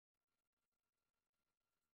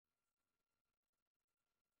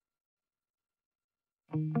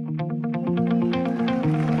Without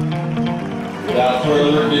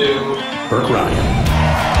further ado, Ryan.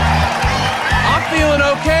 I'm feeling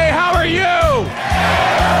okay. How are you?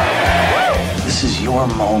 This is your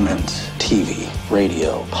moment. TV,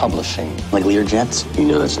 radio, publishing, like Learjets. You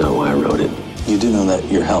know that's not why I wrote it. You do know that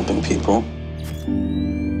you're helping people.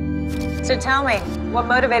 So tell me, what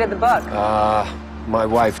motivated the book? My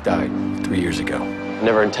wife died 3 years ago.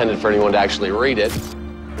 Never intended for anyone to actually read it.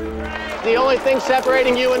 The only thing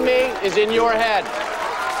separating you and me is in your head.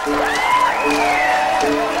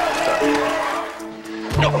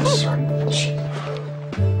 No, I'm sorry.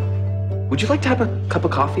 Would you like to have a cup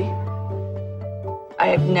of coffee? I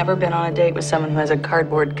have never been on a date with someone who has a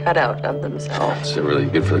cardboard cutout of themselves. Is it really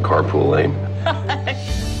good for the carpool lane?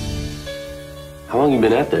 How long have you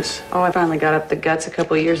been at this? Oh, I finally got up the guts a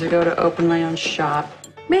couple years ago to open my own shop.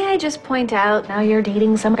 May I just point out, now you're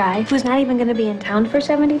dating some guy who's not even going to be in town for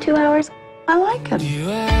 72 hours? I like him.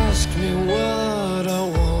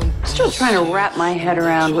 Still trying to wrap my head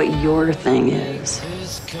around what your thing is.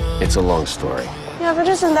 It's a long story. Yeah, but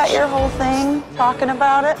isn't that your whole thing, talking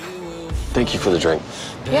about it? Thank you for the drink.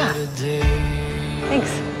 Yeah.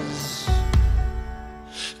 Thanks.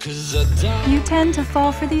 You tend to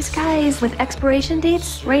fall for these guys with expiration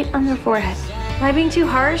dates right on their forehead. Am I being too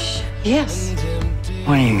harsh? Yes.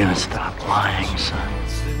 When are you gonna stop lying, son?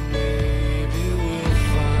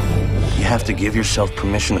 You have to give yourself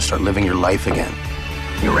permission to start living your life again.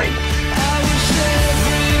 You're right.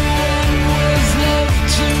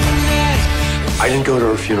 I didn't go to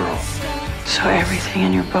her funeral. So everything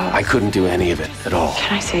in your book. I couldn't do any of it at all.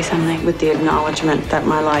 Can I say something with the acknowledgement that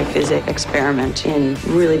my life is an experiment in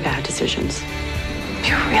really bad decisions?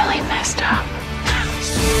 You're really messed up.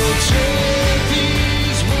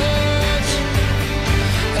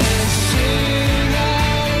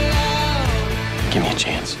 Give me a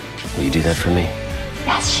chance. Will you do that for me?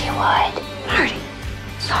 Yes, she would. Marty.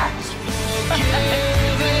 Sorry.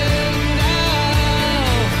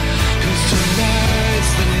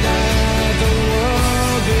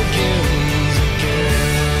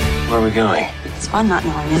 Where are we going? It's fun not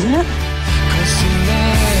knowing, isn't it?